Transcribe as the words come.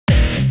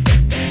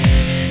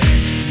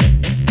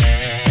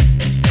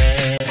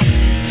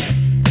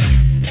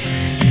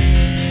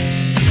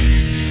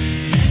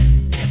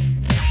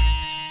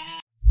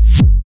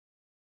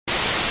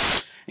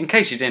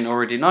case you didn't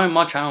already know,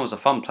 my channel is a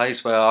fun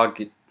place where I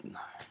get...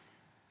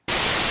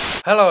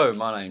 Hello,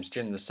 my name's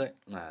JIMtheSAINT's.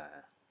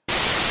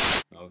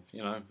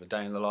 You know, the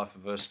day in the life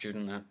of a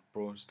student at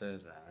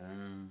Broadstairs.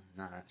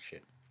 Nah, that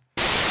shit.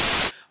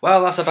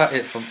 Well, that's about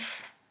it from...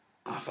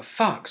 Oh, for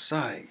fuck's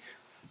sake.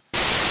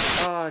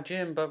 Oh,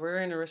 Jim, but we're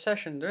in a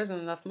recession. There isn't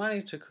enough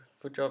money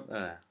for job...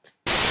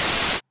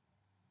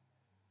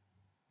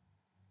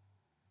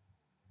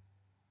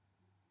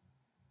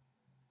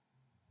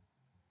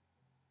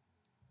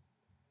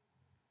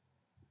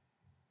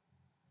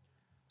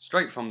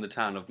 Straight from the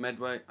town of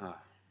Medway.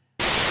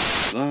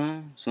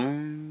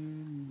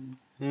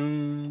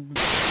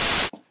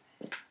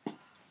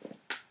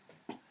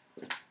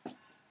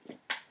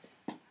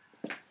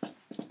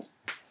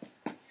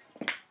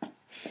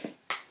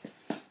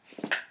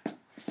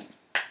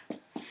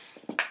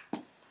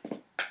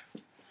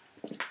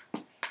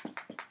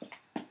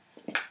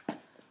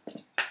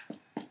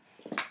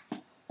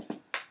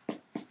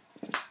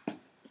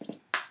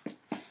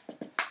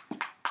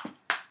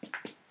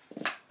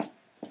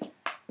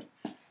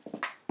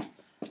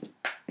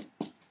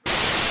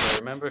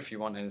 Remember, if you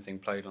want anything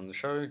played on the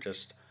show,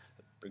 just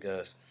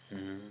because.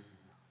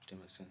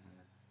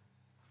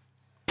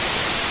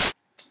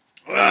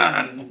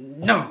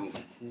 No.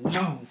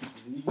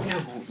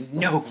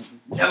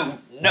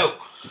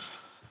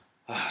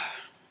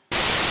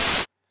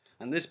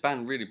 And this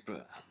band really.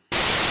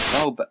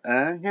 Oh, but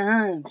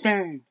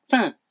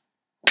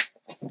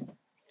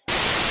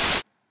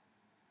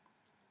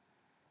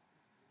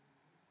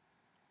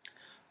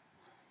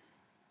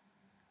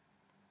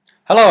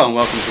hello and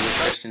welcome to the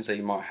suggestions that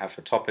you might have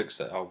for topics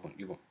that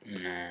you want.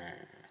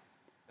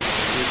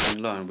 Live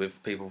and learn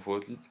with people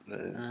for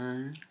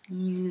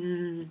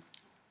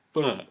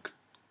fuck.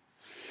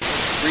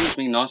 Which brings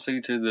me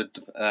nicely to the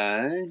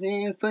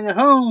for the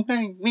whole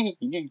thing.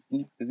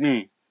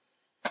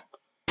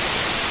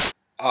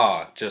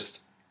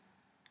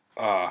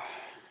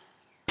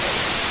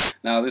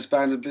 Now this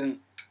band has been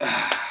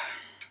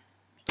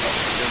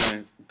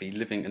gonna be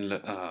living in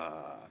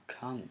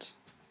cunt.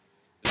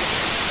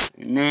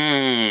 Vlog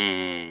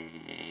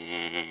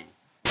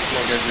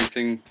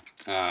everything.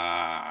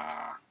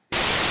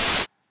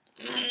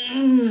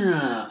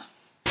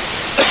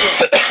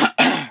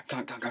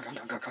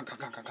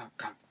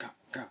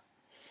 Go.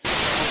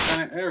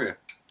 Area.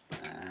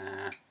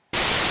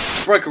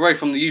 To break away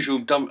from the usual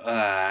dumb.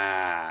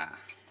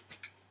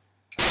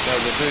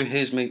 So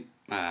here's me.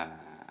 Looking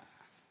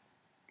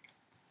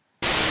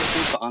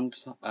for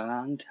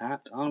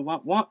untapped.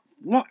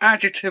 What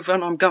adjective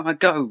am I gonna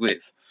go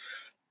with?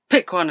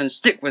 Pick one and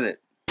stick with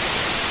it.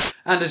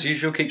 And as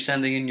usual, keep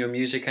sending in your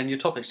music and your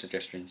topic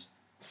suggestions.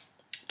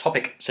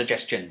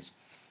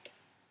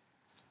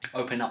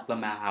 Open up the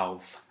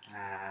mouth.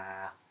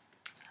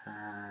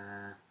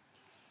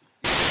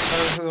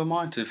 So who am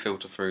I to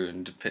filter through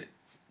and to pick?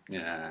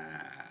 Yeah,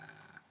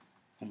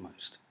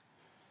 almost.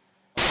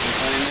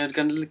 I'm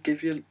going to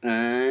give you.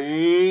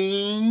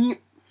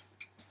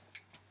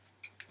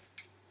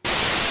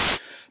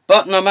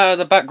 But no matter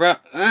the background.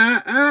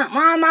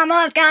 My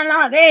mama's going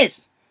like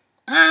this.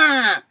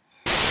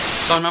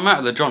 So no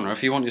matter the genre,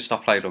 if you want your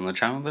stuff played on the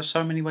channel, there's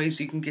so many ways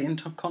you can get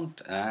into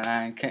content.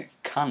 I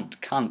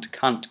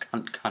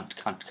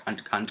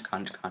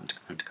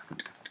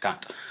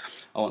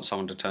want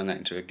someone to turn that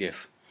into a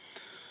GIF.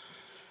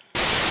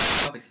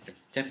 Oh,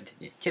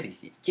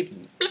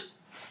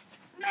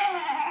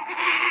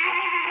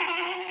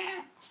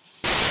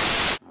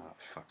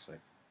 fuck's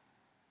sake.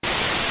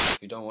 If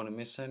you don't want to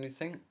miss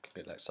anything,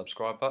 click that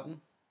subscribe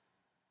button.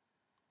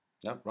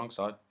 No, wrong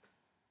side.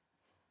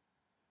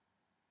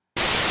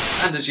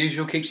 And as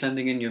usual, keep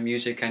sending in your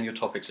music and your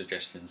topic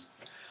suggestions.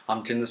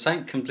 I'm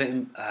JIMtheSAINT,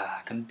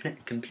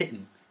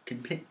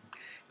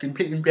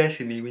 completing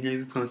destiny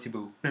whenever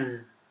possible.